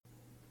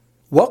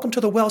Welcome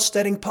to the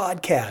Wealthsteading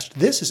Podcast.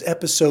 This is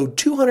episode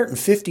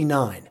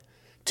 259.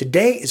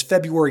 Today is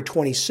February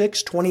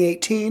 26,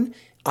 2018.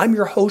 I'm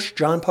your host,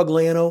 John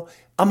Pugliano.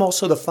 I'm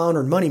also the founder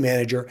and money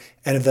manager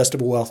at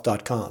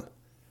investablewealth.com.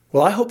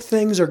 Well, I hope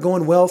things are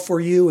going well for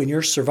you and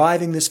you're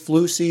surviving this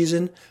flu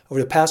season.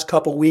 Over the past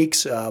couple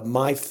weeks,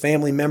 my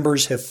family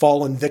members have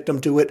fallen victim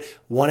to it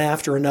one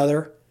after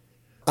another.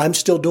 I'm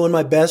still doing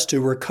my best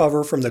to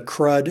recover from the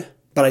crud,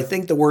 but I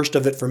think the worst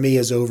of it for me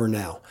is over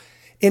now.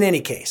 In any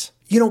case,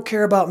 you don't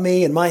care about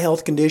me and my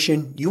health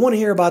condition. You want to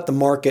hear about the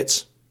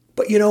markets.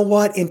 But you know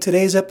what? In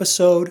today's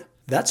episode,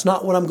 that's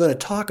not what I'm going to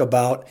talk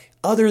about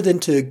other than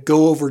to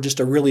go over just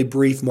a really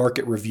brief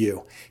market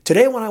review.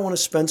 Today, what I want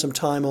to spend some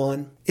time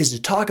on is to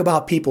talk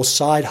about people's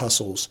side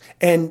hustles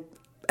and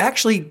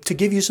actually to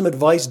give you some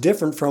advice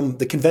different from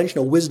the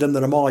conventional wisdom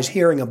that I'm always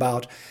hearing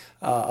about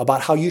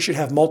how you should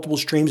have multiple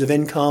streams of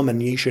income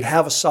and you should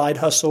have a side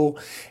hustle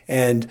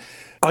and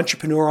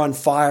entrepreneur on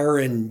fire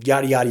and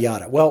yada, yada,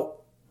 yada. Well,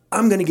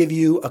 I'm going to give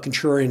you a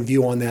contrarian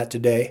view on that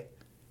today.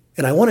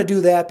 And I want to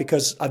do that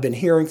because I've been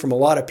hearing from a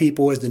lot of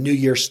people as the new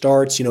year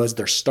starts, as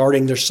they're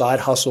starting their side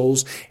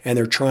hustles and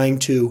they're trying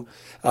to,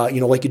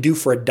 like you do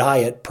for a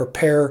diet,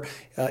 prepare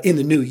in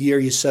the new year.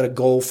 You set a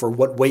goal for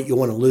what weight you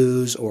want to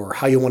lose or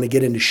how you want to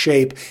get into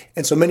shape.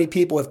 And so many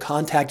people have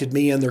contacted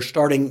me and they're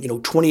starting,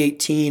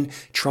 2018,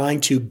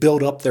 trying to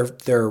build up their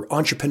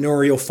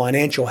entrepreneurial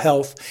financial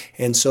health.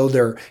 And so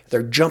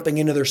they're jumping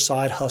into their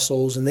side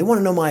hustles and they want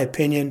to know my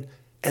opinion.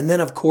 And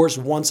then, of course,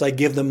 once I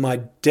give them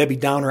my Debbie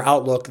Downer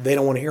outlook, they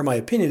don't want to hear my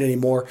opinion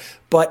anymore.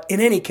 But in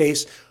any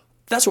case,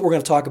 that's what we're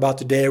going to talk about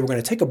today. We're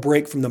going to take a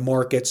break from the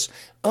markets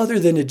other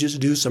than to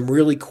just do some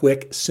really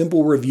quick,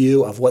 simple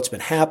review of what's been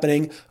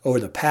happening over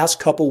the past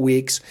couple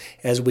weeks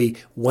as we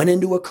went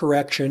into a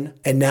correction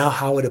and now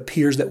how it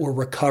appears that we're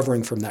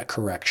recovering from that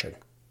correction.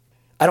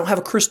 I don't have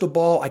a crystal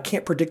ball. I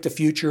can't predict the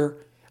future.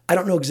 I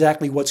don't know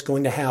exactly what's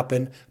going to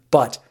happen.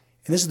 But,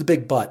 and this is the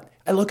big but,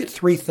 I look at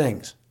three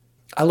things.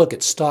 I look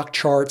at stock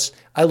charts,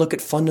 I look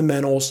at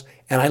fundamentals,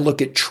 and I look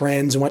at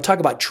trends. And when I talk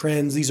about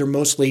trends, these are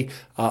mostly,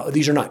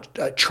 these are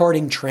not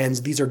charting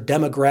trends. These are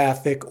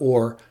demographic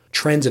or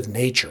trends of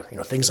nature,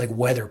 things like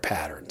weather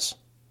patterns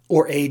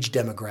or age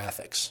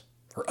demographics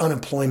or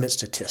unemployment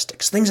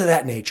statistics, things of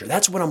that nature.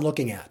 That's what I'm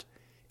looking at.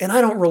 And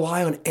I don't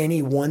rely on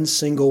any one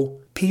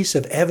single piece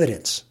of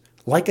evidence.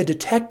 Like a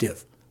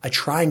detective, I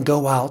try and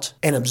go out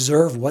and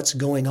observe what's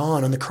going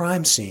on the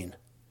crime scene.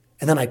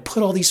 And then I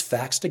put all these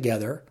facts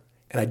together.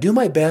 And I do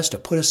my best to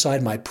put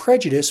aside my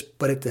prejudice,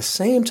 but at the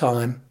same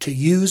time, to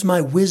use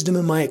my wisdom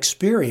and my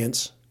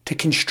experience to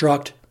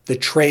construct the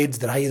trades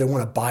that I either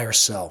want to buy or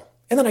sell.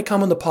 And then I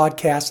come on the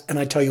podcast and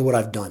I tell you what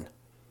I've done.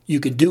 You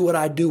could do what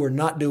I do or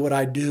not do what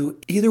I do.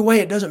 Either way,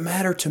 it doesn't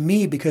matter to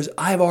me because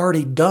I've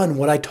already done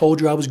what I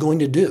told you I was going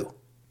to do.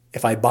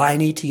 If I buy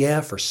an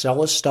ETF or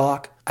sell a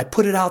stock, I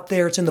put it out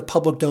there, it's in the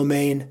public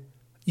domain.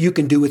 You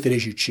can do with it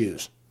as you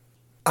choose.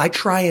 I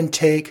try and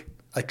take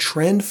a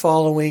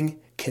trend-following,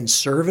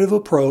 conservative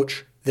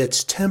approach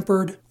that's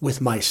tempered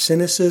with my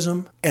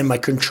cynicism and my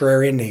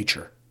contrarian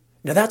nature.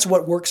 Now that's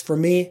what works for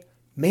me,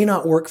 may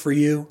not work for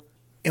you.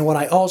 And what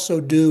I also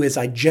do is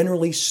I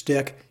generally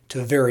stick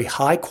to very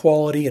high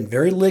quality and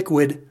very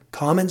liquid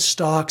common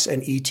stocks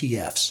and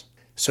ETFs.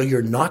 So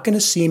you're not going to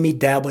see me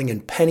dabbling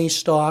in penny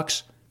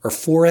stocks or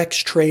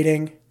Forex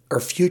trading or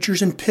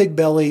futures and pig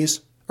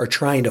bellies or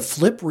trying to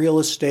flip real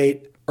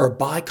estate or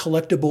buy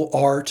collectible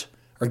art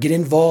or get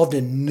involved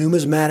in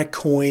numismatic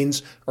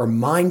coins, or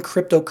mine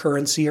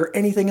cryptocurrency, or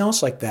anything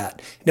else like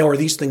that. Now, are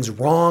these things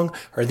wrong?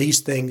 Are these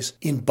things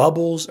in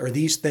bubbles? Are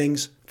these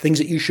things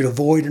that you should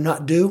avoid or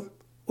not do?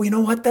 Well, you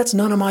know what? That's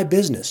none of my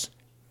business.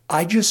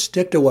 I just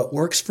stick to what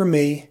works for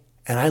me,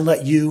 and I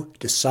let you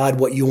decide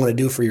what you want to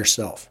do for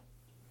yourself.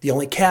 The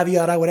only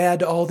caveat I would add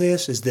to all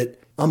this is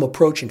that I'm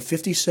approaching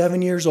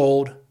 57 years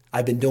old.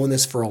 I've been doing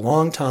this for a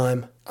long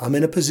time. I'm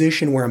in a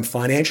position where I'm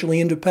financially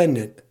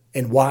independent.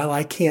 And while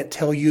I can't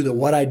tell you that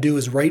what I do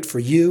is right for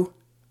you,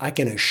 I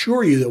can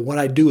assure you that what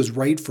I do is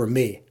right for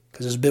me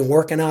because it's been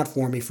working out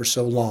for me for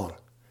so long.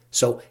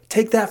 So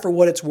take that for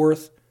what it's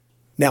worth.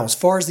 Now, as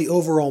far as the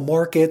overall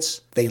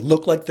markets, they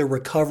look like they're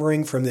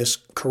recovering from this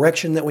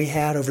correction that we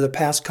had over the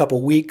past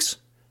couple weeks.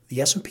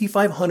 The S&P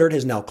 500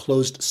 has now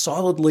closed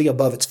solidly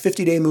above its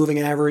 50-day moving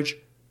average.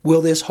 Will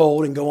this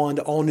hold and go on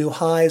to all new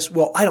highs?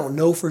 Well, I don't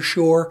know for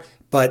sure,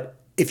 but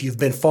if you've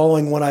been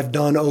following what I've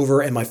done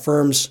over at my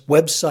firm's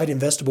website,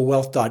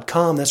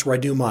 investablewealth.com, that's where I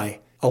do my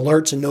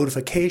alerts and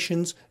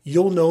notifications,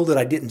 you'll know that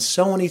I didn't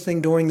sell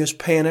anything during this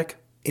panic.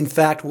 In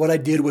fact, what I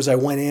did was I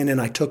went in and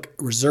I took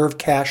reserve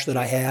cash that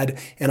I had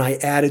and I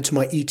added to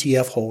my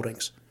ETF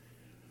holdings.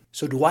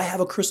 So do I have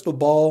a crystal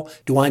ball?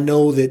 Do I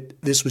know that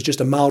this was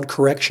just a mild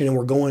correction and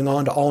we're going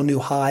on to all new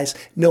highs?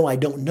 No, I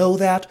don't know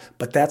that,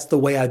 but that's the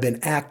way I've been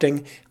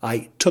acting.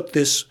 I took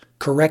this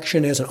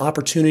correction as an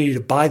opportunity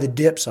to buy the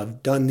dips.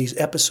 I've done these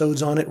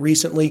episodes on it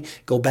recently.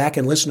 Go back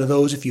and listen to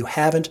those if you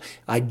haven't.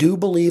 I do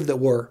believe that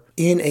we're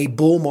in a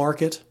bull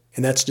market.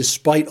 And that's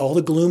despite all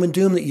the gloom and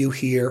doom that you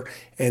hear.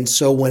 And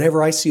so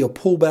whenever I see a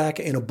pullback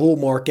in a bull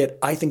market,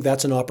 I think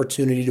that's an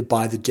opportunity to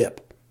buy the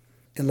dip.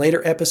 In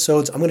later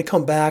episodes, I'm going to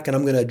come back and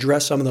I'm going to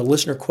address some of the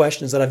listener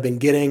questions that I've been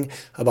getting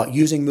about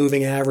using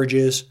moving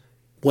averages,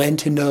 when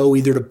to know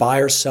either to buy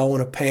or sell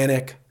in a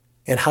panic,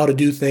 and how to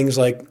do things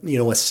like,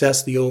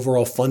 assess the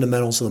overall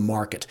fundamentals of the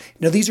market.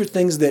 Now, these are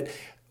things that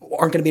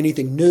aren't going to be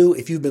anything new.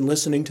 If you've been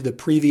listening to the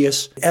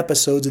previous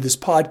episodes of this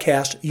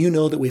podcast, you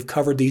know that we've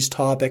covered these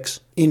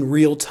topics in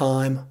real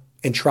time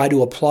and try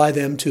to apply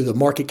them to the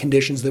market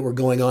conditions that were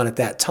going on at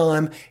that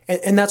time.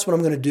 And that's what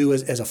I'm going to do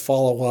as a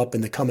follow-up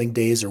in the coming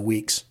days or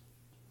weeks.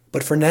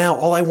 But for now,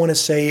 all I want to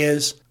say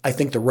is I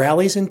think the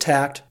rally's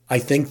intact. I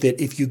think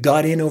that if you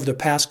got in over the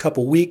past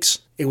couple weeks,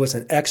 it was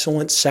an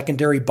excellent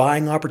secondary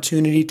buying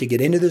opportunity to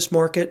get into this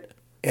market.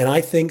 And I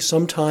think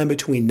sometime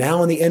between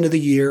now and the end of the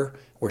year,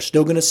 we're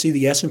still going to see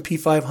the S&P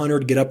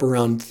 500 get up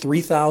around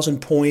 3,000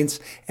 points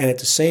and at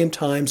the same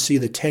time see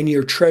the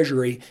 10-year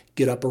Treasury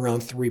get up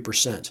around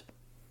 3%.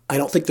 I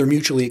don't think they're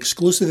mutually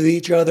exclusive of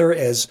each other,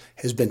 as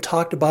has been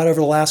talked about over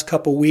the last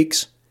couple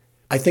weeks.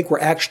 I think we're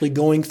actually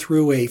going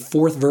through a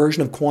fourth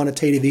version of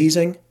quantitative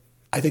easing.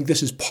 I think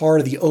this is part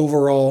of the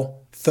overall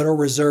Federal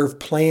Reserve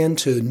plan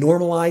to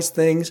normalize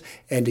things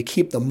and to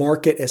keep the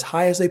market as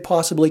high as they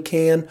possibly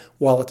can,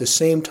 while at the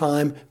same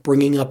time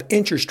bringing up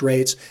interest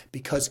rates,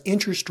 because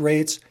interest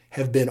rates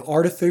have been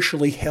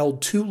artificially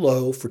held too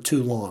low for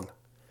too long.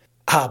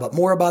 But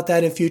more about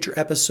that in future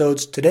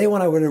episodes. Today,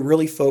 what I want to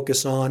really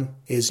focus on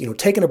is,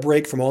 taking a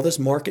break from all this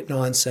market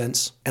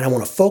nonsense, and I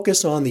want to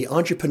focus on the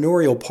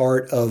entrepreneurial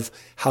part of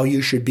how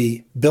you should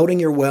be building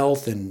your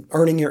wealth and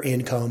earning your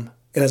income.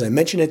 And as I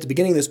mentioned at the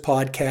beginning of this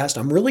podcast,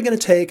 I'm really going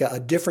to take a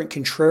different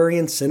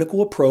contrarian,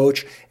 cynical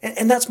approach.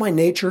 And that's my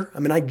nature.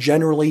 I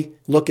generally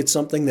look at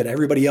something that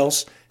everybody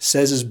else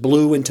says is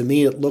blue, and to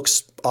me it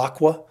looks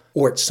aqua,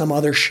 or it's some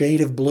other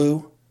shade of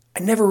blue. I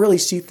never really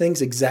see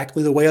things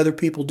exactly the way other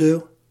people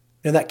do.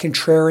 And that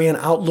contrarian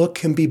outlook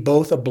can be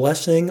both a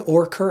blessing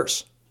or a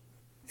curse.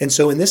 And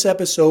so in this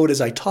episode,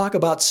 as I talk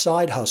about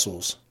side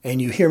hustles,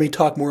 and you hear me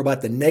talk more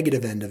about the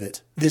negative end of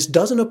it, this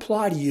doesn't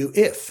apply to you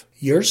if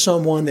you're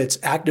someone that's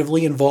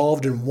actively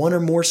involved in one or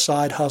more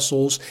side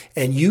hustles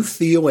and you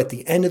feel at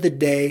the end of the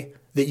day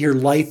that your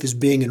life is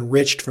being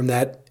enriched from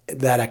that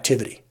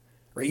activity.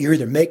 Right? You're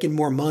either making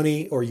more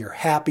money, or you're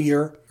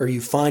happier, or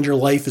you find your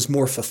life is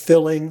more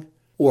fulfilling,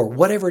 or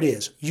whatever it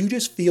is. You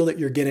just feel that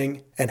you're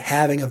getting and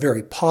having a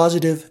very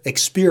positive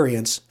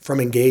experience from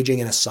engaging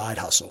in a side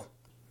hustle.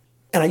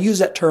 And I use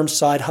that term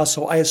side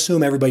hustle. I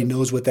assume everybody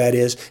knows what that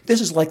is.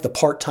 This is like the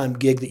part-time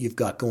gig that you've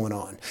got going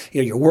on.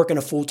 You're working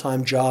a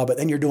full-time job, but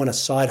then you're doing a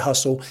side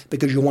hustle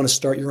because you want to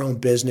start your own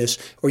business,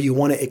 or you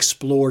want to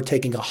explore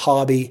taking a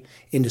hobby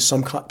into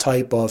some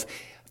type of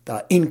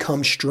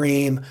income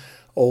stream,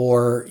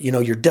 or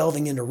you're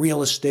delving into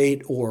real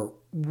estate, or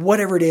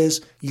whatever it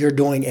is you're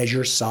doing as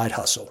your side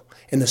hustle.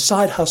 And the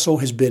side hustle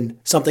has been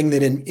something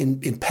that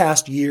in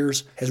past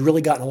years has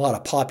really gotten a lot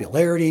of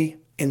popularity.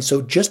 And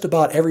so just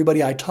about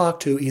everybody I talk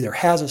to either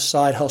has a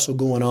side hustle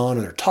going on,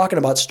 or they're talking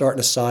about starting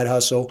a side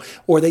hustle,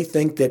 or they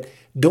think that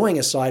doing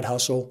a side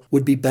hustle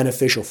would be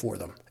beneficial for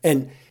them.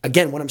 And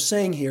again, what I'm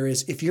saying here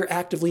is if you're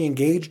actively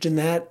engaged in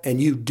that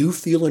and you do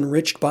feel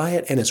enriched by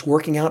it and it's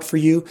working out for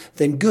you,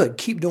 then good,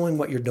 keep doing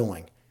what you're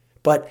doing.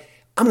 But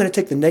I'm going to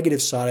take the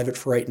negative side of it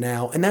for right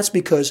now, and that's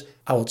because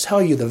I will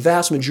tell you the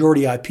vast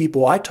majority of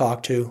people I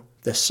talk to,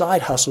 the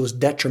side hustle is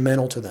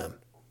detrimental to them.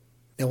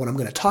 Now, what I'm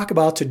going to talk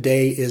about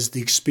today is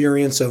the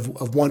experience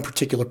of one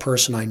particular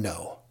person I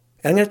know.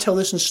 And I'm going to tell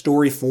this in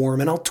story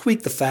form, and I'll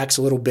tweak the facts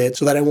a little bit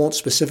so that I won't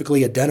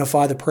specifically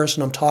identify the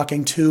person I'm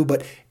talking to,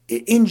 but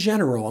in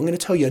general, I'm going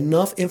to tell you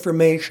enough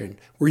information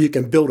where you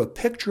can build a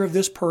picture of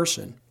this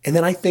person, and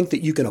then I think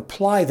that you can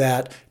apply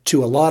that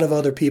to a lot of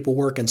other people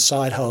working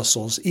side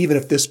hustles, even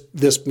if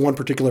this one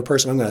particular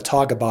person I'm going to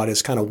talk about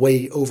is kind of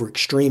way over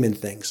extreme in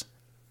things.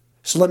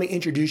 So let me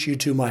introduce you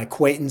to my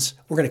acquaintance.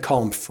 We're going to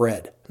call him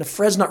Fred. Now,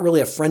 Fred's not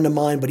really a friend of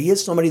mine, but he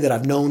is somebody that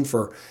I've known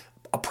for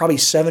probably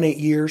 7-8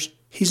 years.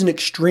 He's an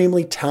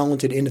extremely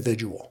talented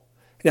individual.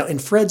 Now, in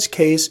Fred's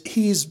case,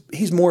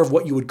 he's more of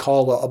what you would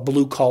call a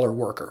blue-collar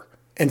worker.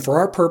 And for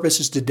our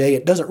purposes today,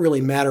 it doesn't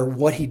really matter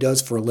what he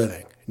does for a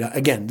living. Now,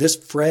 again, this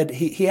Fred,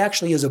 he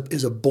actually is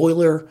a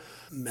boiler.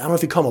 I don't know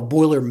if you call him a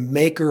boiler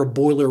maker, a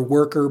boiler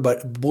worker,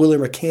 but boiler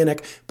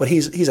mechanic. But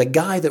he's a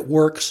guy that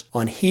works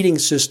on heating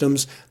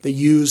systems that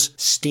use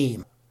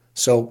steam.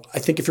 So I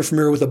think if you're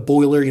familiar with a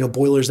boiler,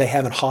 boilers they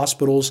have in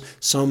hospitals,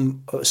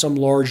 some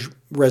large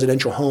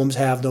residential homes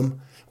have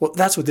them. Well,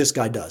 that's what this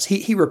guy does.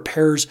 He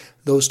repairs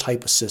those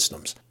type of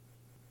systems.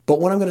 But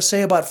what I'm going to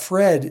say about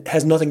Fred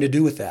has nothing to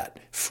do with that.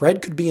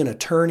 Fred could be an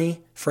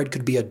attorney. Fred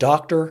could be a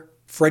doctor.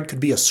 Fred could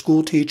be a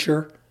school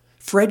teacher.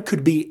 Fred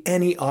could be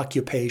any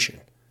occupation.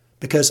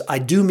 Because I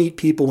do meet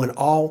people in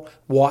all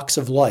walks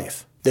of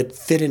life that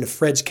fit into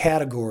Fred's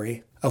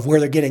category of where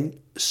they're getting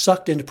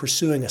sucked into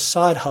pursuing a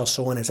side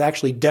hustle and it's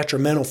actually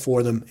detrimental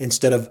for them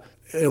instead of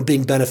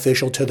being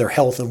beneficial to their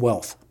health and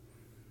wealth.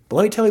 But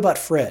let me tell you about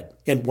Fred.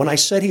 And when I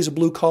said he's a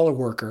blue-collar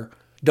worker,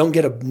 don't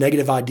get a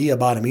negative idea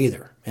about him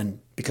either. And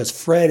because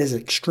Fred is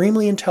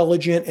extremely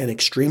intelligent and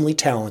extremely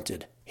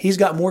talented. He's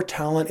got more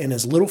talent in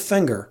his little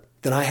finger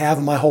than I have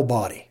in my whole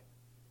body.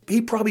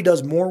 He probably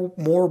does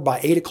more by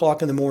 8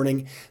 o'clock in the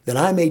morning than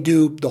I may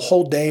do the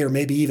whole day or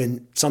maybe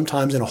even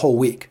sometimes in a whole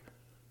week.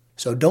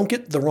 So don't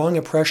get the wrong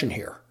impression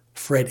here.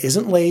 Fred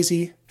isn't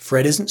lazy.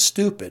 Fred isn't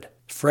stupid.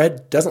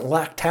 Fred doesn't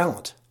lack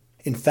talent.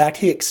 In fact,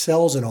 he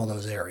excels in all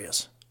those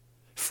areas.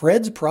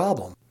 Fred's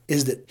problem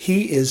is that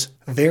he is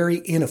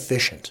very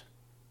inefficient.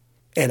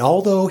 And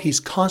although he's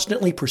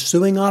constantly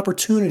pursuing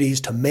opportunities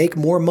to make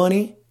more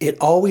money, it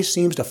always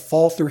seems to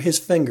fall through his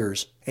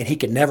fingers and he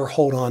can never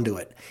hold on to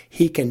it.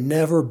 He can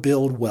never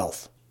build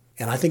wealth.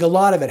 And I think a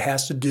lot of it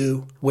has to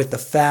do with the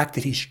fact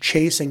that he's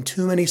chasing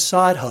too many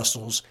side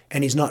hustles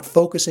and he's not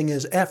focusing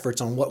his efforts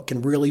on what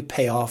can really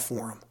pay off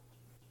for him.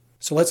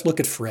 So let's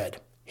look at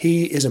Fred.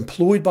 He is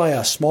employed by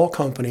a small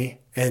company,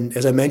 and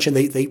as I mentioned,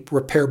 they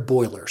repair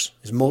boilers.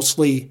 It's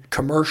mostly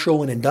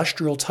commercial and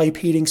industrial type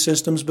heating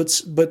systems,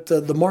 but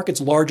the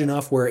market's large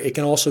enough where it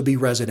can also be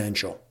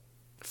residential.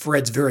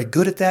 Fred's very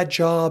good at that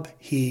job.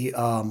 He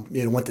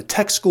went to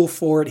tech school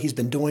for it. He's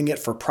been doing it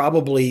for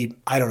probably,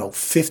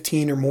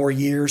 15 or more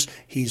years.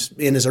 He's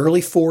in his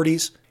early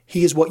 40s.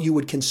 He is what you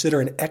would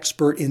consider an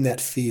expert in that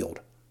field.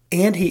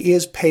 And he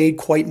is paid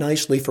quite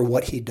nicely for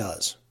what he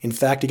does. In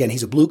fact, again,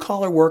 he's a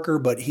blue-collar worker,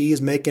 but he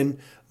is making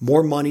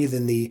more money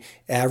than the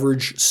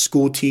average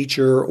school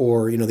teacher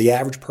or, the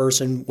average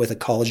person with a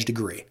college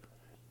degree.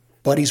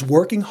 But he's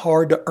working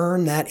hard to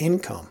earn that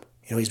income.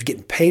 He's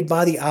getting paid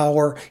by the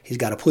hour. He's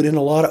got to put in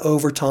a lot of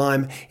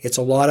overtime. It's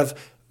a lot of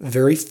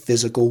very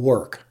physical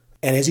work.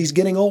 And as he's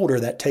getting older,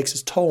 that takes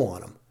its toll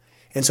on him.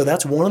 And so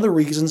that's one of the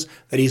reasons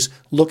that he's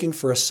looking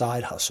for a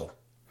side hustle.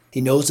 He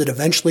knows that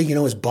eventually,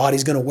 his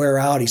body's going to wear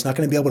out. He's not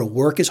going to be able to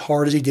work as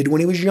hard as he did when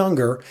he was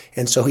younger.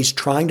 And so he's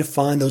trying to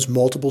find those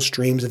multiple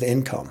streams of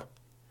income.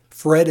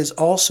 Fred is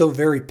also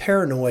very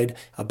paranoid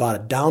about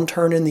a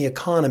downturn in the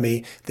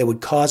economy that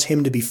would cause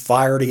him to be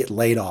fired or get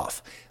laid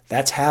off.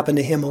 That's happened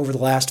to him over the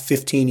last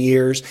 15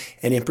 years.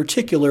 And in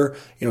particular,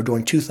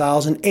 during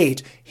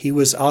 2008, he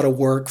was out of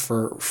work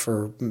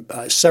for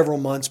several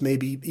months,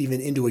 maybe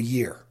even into a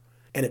year.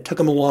 And it took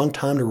him a long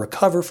time to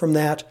recover from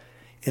that.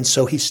 And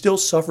so he still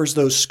suffers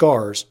those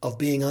scars of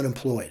being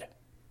unemployed.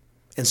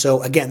 And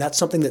so, again, that's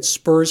something that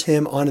spurs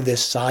him onto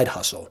this side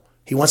hustle.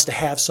 He wants to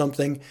have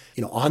something,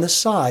 on the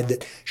side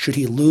that should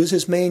he lose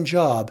his main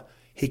job,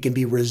 he can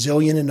be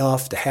resilient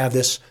enough to have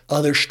this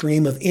other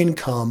stream of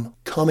income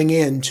coming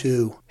in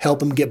to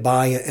help him get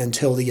by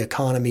until the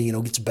economy,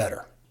 gets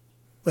better.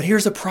 But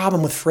here's the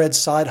problem with Fred's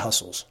side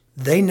hustles.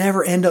 They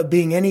never end up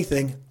being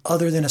anything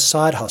other than a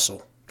side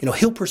hustle.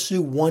 He'll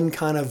pursue one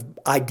kind of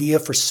idea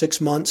for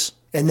 6 months,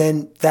 and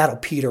then that'll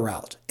peter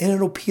out. And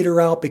it'll peter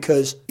out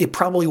because it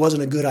probably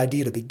wasn't a good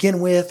idea to begin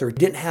with, or he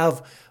didn't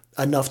have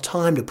enough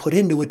time to put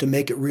into it to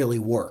make it really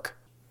work.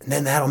 And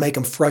then that'll make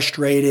him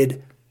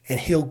frustrated,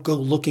 and he'll go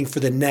looking for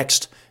the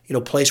next,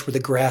 place where the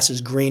grass is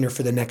greener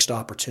for the next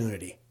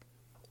opportunity.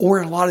 Or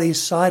a lot of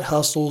these side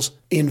hustles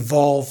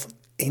involve,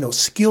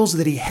 skills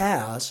that he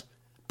has,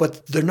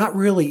 but they're not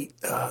really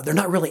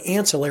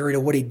ancillary to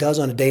what he does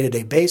on a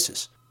day-to-day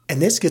basis.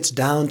 And this gets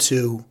down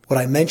to what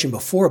I mentioned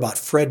before about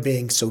Fred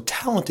being so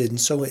talented and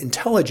so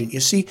intelligent.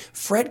 You see,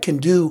 Fred can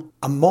do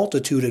a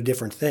multitude of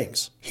different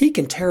things. He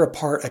can tear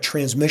apart a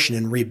transmission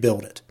and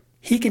rebuild it.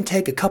 He can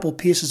take a couple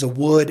pieces of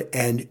wood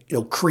and,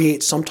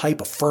 create some type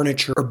of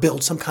furniture or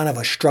build some kind of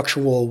a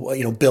structural,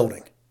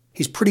 building.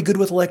 He's pretty good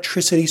with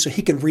electricity, so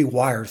he can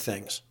rewire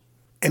things.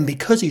 And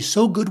because he's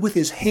so good with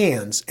his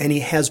hands and he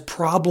has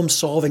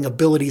problem-solving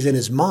abilities in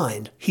his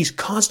mind, he's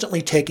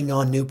constantly taking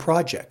on new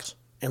projects.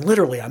 And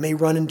literally, I may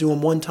run into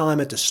him one time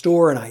at the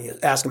store and I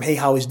ask him, hey,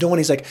 how he's doing?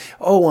 He's like,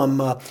 oh,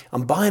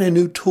 I'm buying a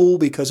new tool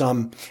because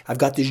I've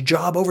got this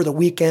job over the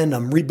weekend.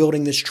 I'm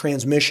rebuilding this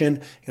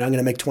transmission and I'm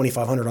going to make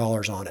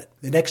 $2,500 on it.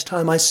 The next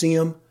time I see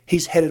him,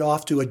 he's headed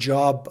off to a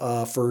job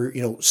for,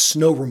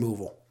 snow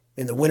removal.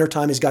 In the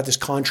wintertime, he's got this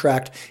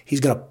contract. He's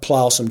going to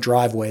plow some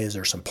driveways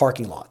or some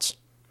parking lots.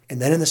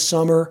 And then in the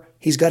summer,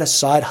 he's got a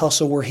side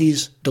hustle where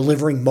he's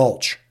delivering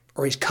mulch,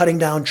 or he's cutting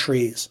down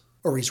trees,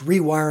 or he's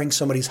rewiring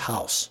somebody's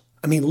house.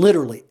 I mean,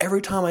 literally,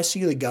 every time I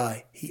see the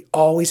guy, he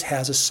always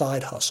has a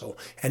side hustle,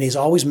 and he's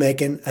always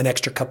making an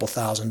extra couple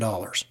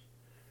 $1,000s.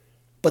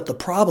 But the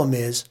problem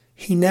is,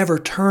 he never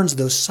turns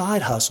those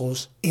side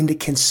hustles into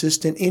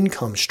consistent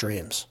income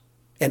streams.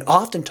 And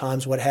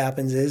oftentimes what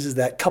happens is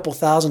that couple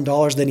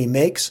 $1,000s that he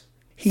makes,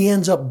 he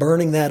ends up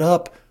burning that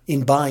up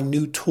in buying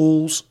new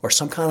tools or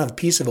some kind of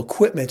piece of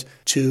equipment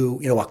to,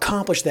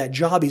 accomplish that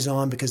job he's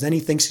on, because then he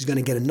thinks he's going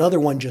to get another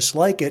one just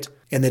like it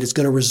and that it's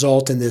going to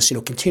result in this,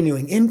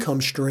 continuing income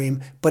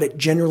stream, but it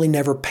generally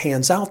never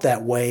pans out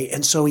that way.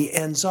 And so he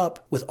ends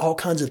up with all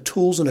kinds of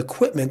tools and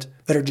equipment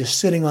that are just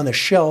sitting on the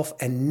shelf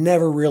and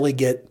never really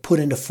get put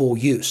into full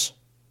use.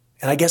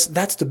 And I guess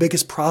that's the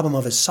biggest problem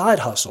of his side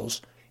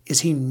hustles, is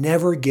he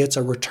never gets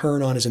a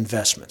return on his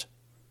investment.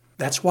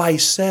 That's why he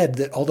said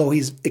that although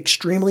he's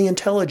extremely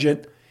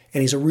intelligent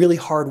and he's a really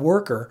hard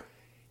worker,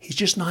 He's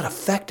just not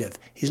effective.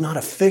 He's not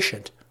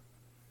efficient.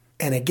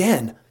 And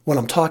again, when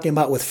I'm talking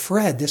about with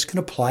Fred, this can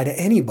apply to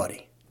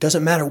anybody.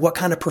 Doesn't matter what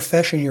kind of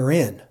profession you're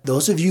in.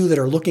 Those of you that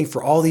are looking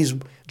for all these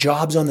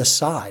jobs on the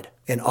side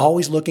and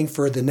always looking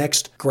for the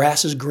next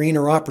grass is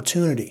greener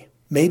opportunity,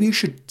 maybe you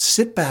should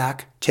sit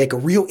back, take a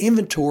real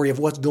inventory of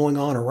what's going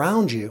on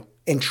around you,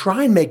 and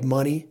try and make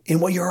money in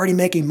what you're already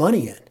making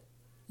money in.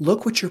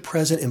 Look what your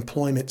present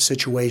employment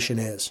situation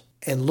is,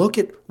 and look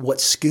at what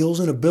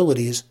skills and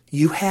abilities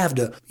you have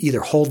to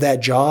either hold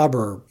that job,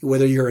 or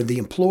whether you're the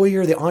employee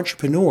or the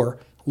entrepreneur,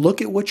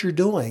 look at what you're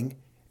doing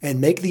and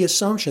make the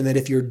assumption that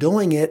if you're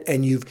doing it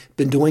and you've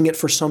been doing it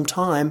for some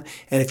time,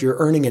 and if you're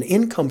earning an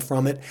income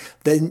from it,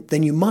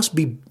 then you must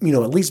be,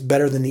 at least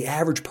better than the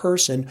average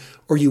person,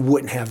 or you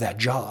wouldn't have that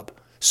job.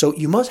 So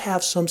you must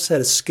have some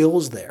set of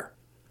skills there.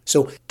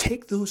 So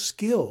take those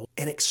skills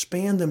and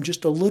expand them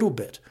just a little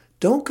bit.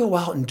 Don't go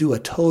out and do a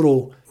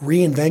total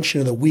reinvention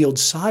of the wheeled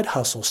side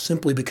hustle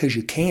simply because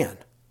you can.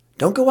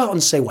 Don't go out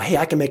and say, well, hey,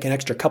 I can make an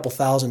extra couple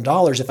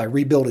 $1,000s if I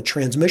rebuild a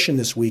transmission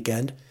this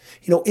weekend.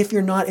 If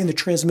you're not in the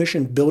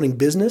transmission building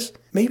business,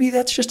 maybe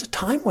that's just a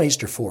time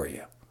waster for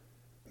you.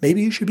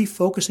 Maybe you should be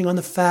focusing on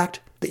the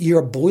fact that you're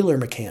a boiler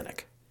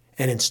mechanic.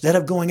 And instead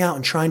of going out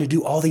and trying to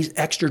do all these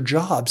extra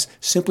jobs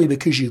simply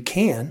because you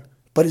can,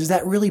 but is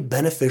that really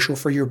beneficial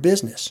for your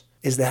business?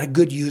 Is that a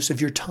good use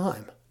of your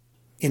time?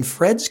 In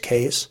Fred's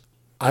case,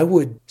 I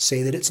would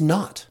say that it's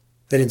not.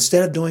 That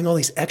instead of doing all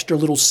these extra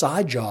little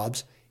side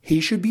jobs, he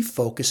should be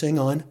focusing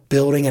on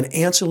building an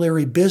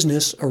ancillary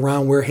business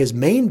around where his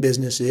main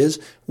business is,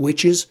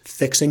 which is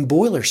fixing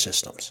boiler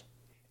systems.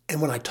 And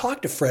when I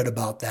talk to Fred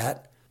about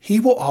that, he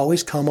will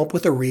always come up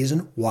with a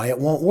reason why it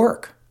won't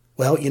work.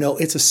 Well,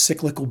 it's a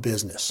cyclical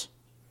business,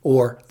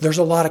 or there's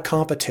a lot of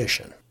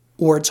competition,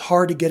 or it's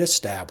hard to get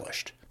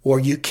established, or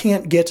you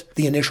can't get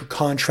the initial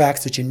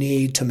contracts that you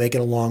need to make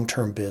it a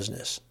long-term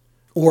business.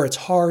 Or it's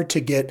hard to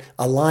get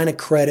a line of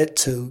credit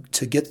to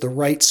get the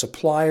right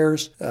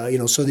suppliers,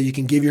 so that you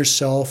can give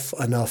yourself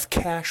enough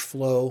cash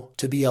flow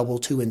to be able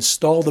to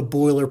install the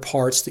boiler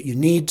parts that you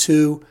need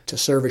to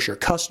service your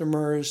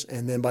customers.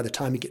 And then by the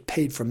time you get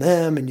paid from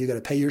them and you got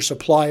to pay your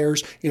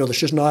suppliers, there's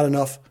just not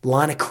enough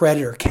line of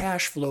credit or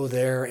cash flow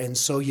there. And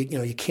so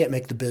you can't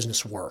make the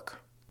business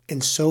work.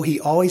 And so he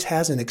always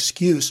has an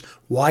excuse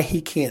why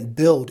he can't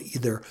build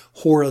either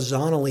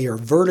horizontally or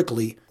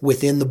vertically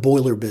within the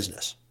boiler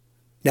business.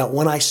 Now,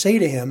 when I say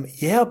to him,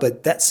 yeah,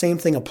 but that same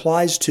thing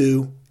applies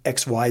to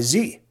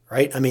XYZ,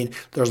 right?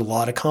 There's a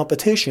lot of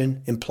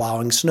competition in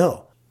plowing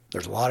snow.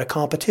 There's a lot of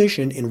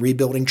competition in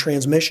rebuilding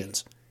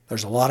transmissions.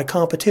 There's a lot of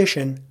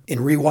competition in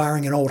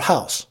rewiring an old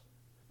house.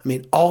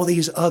 All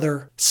these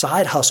other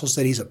side hustles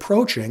that he's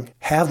approaching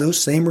have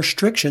those same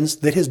restrictions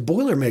that his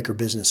Boilermaker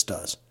business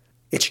does.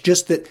 It's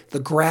just that the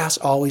grass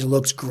always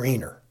looks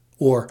greener,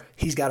 or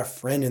he's got a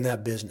friend in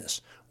that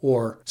business,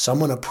 or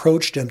someone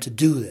approached him to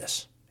do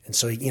this. And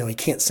so, he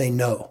can't say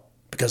no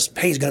because,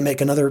 hey, he's going to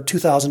make another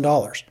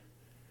 $2,000.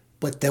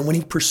 But then when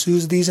he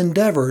pursues these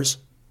endeavors,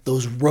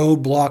 those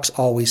roadblocks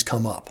always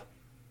come up.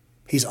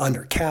 He's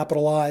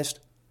undercapitalized.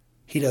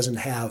 He doesn't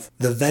have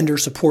the vendor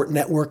support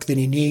network that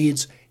he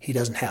needs. He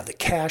doesn't have the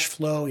cash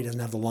flow. He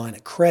doesn't have the line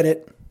of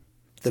credit.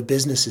 The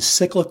business is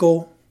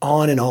cyclical,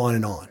 on and on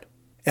and on.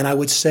 And I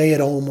would say it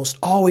almost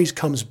always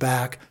comes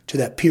back to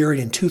that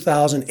period in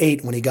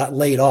 2008 when he got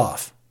laid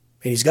off.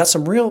 And he's got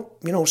some real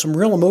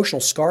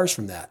emotional scars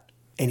from that.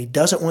 And he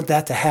doesn't want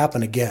that to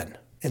happen again.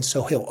 And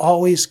so he'll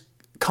always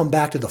come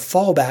back to the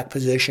fallback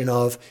position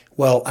of,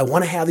 well, I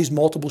want to have these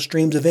multiple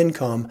streams of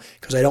income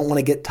because I don't want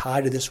to get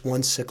tied to this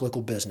one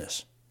cyclical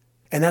business.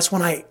 And that's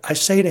when I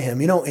say to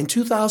him, in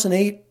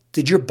 2008,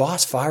 did your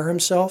boss fire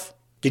himself?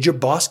 Did your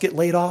boss get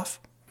laid off?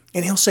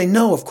 And he'll say,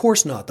 no, of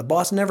course not. The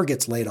boss never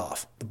gets laid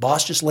off. The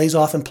boss just lays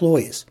off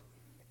employees.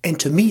 And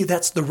to me,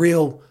 that's the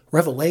real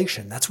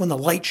revelation. That's when the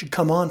light should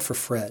come on for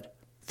Fred.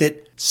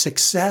 That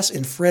success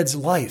in Fred's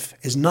life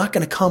is not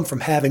going to come from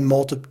having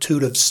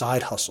multitude of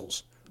side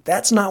hustles.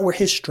 That's not where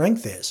his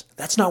strength is.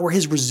 That's not where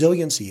his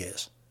resiliency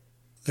is.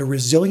 The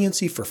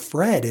resiliency for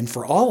Fred and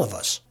for all of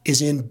us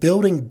is in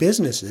building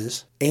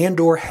businesses and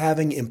or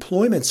having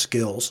employment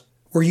skills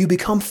where you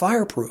become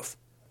fireproof.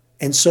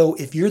 And so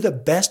if you're the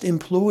best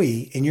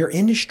employee in your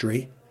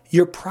industry,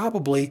 you're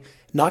probably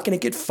not going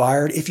to get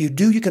fired. If you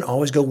do, you can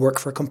always go work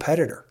for a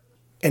competitor.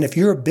 And if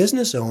you're a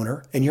business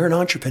owner and you're an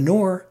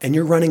entrepreneur and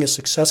you're running a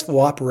successful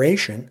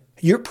operation,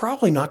 you're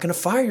probably not going to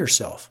fire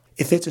yourself.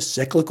 If it's a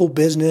cyclical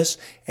business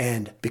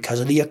and because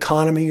of the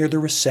economy or the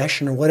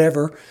recession or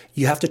whatever,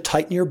 you have to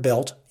tighten your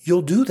belt,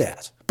 you'll do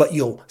that. But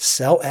you'll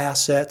sell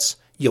assets,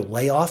 you'll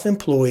lay off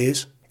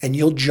employees, and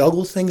you'll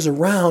juggle things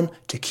around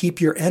to keep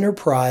your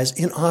enterprise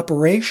in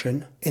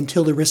operation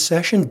until the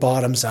recession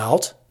bottoms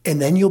out. And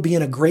then you'll be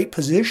in a great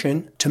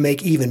position to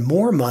make even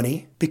more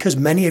money because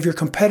many of your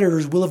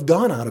competitors will have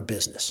gone out of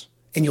business.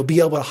 And you'll be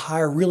able to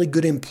hire really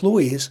good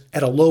employees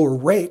at a lower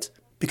rate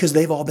because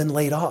they've all been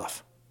laid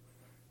off.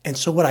 And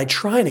so what I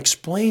try and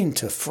explain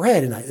to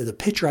Fred, and the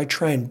picture I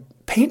try and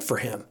paint for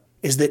him,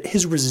 is that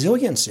his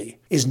resiliency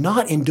is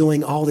not in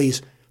doing all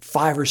these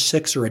 5 or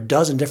 6 or a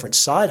dozen different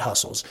side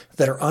hustles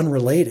that are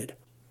unrelated,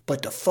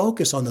 but to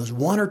focus on those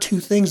 1 or 2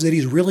 things that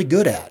he's really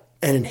good at.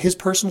 And in his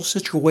personal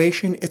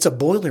situation, it's a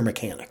boiler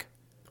mechanic.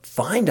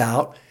 Find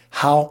out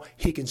how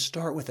he can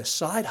start with a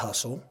side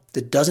hustle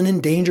that doesn't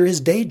endanger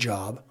his day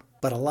job,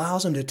 but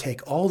allows him to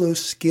take all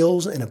those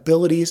skills and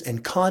abilities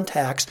and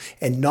contacts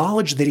and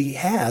knowledge that he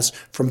has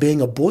from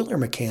being a boiler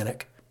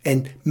mechanic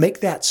and make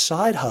that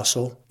side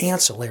hustle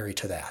ancillary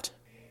to that.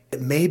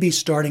 It may be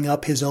starting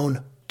up his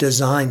own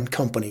design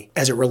company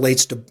as it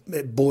relates to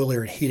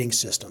boiler and heating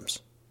systems.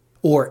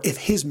 Or if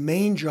his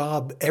main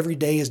job every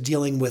day is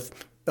dealing with,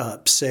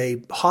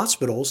 say,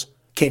 hospitals,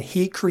 can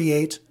he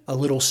create a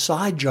little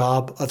side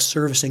job of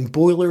servicing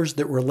boilers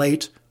that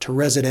relate to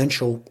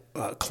residential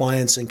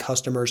clients and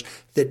customers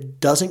that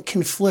doesn't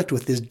conflict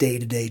with his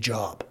day-to-day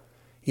job?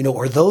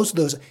 Or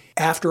those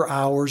after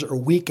hours or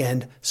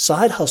weekend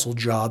side hustle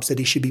jobs that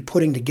he should be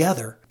putting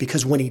together,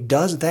 because when he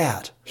does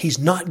that, he's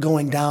not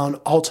going down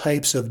all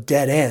types of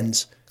dead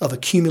ends of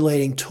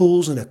accumulating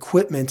tools and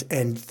equipment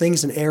and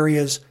things in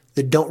areas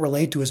that don't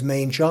relate to his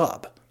main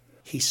job.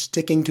 He's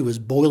sticking to his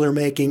boiler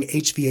making,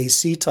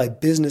 HVAC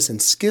type business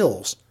and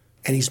skills,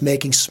 and he's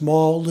making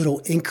small little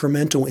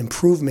incremental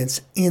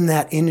improvements in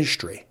that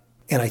industry.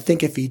 And I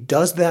think if he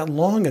does that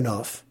long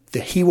enough,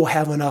 that he will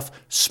have enough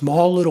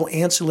small little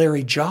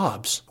ancillary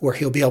jobs where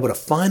he'll be able to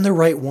find the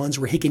right ones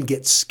where he can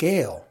get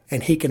scale,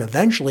 and he can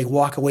eventually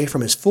walk away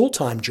from his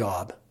full-time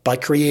job by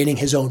creating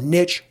his own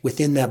niche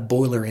within that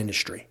boiler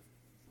industry.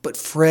 But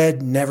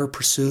Fred never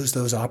pursues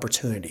those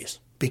opportunities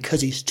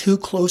because he's too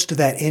close to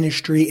that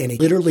industry and he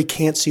literally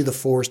can't see the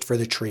forest for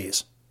the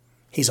trees.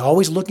 He's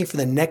always looking for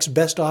the next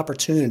best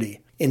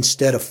opportunity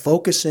instead of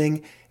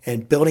focusing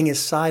and building his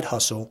side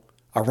hustle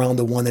around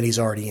the one that he's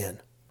already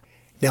in.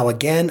 Now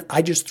again,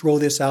 I just throw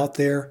this out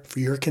there for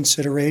your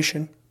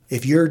consideration.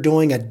 If you're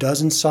doing a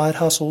dozen side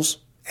hustles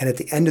and at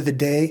the end of the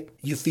day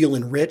you feel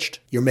enriched,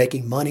 you're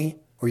making money,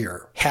 or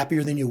you're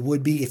happier than you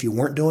would be if you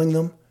weren't doing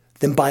them,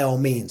 then by all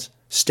means,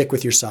 stick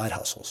with your side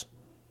hustles.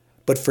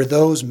 But for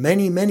those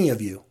many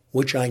of you,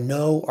 which I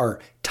know are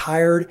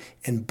tired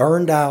and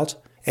burned out,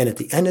 and at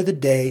the end of the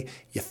day,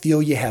 you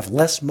feel you have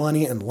less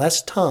money and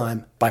less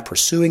time by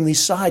pursuing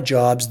these side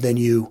jobs than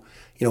you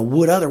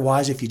would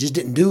otherwise if you just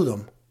didn't do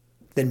them,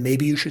 then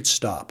maybe you should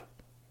stop.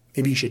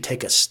 Maybe you should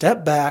take a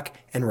step back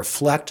and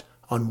reflect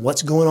on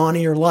what's going on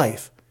in your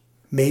life.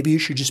 Maybe you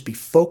should just be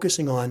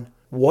focusing on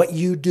what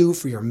you do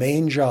for your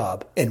main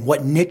job and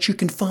what niche you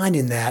can find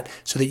in that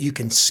so that you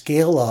can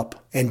scale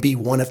up and be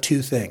one of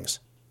 2 things.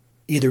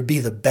 Either be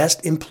the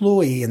best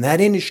employee in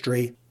that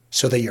industry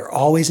so that you're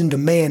always in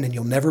demand and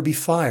you'll never be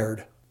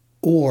fired,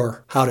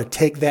 or how to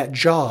take that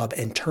job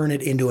and turn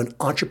it into an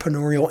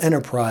entrepreneurial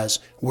enterprise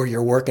where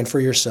you're working for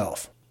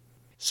yourself.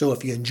 So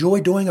if you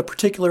enjoy doing a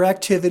particular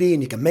activity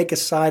and you can make a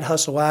side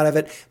hustle out of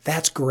it,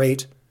 that's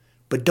great.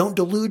 But don't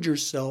delude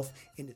yourself into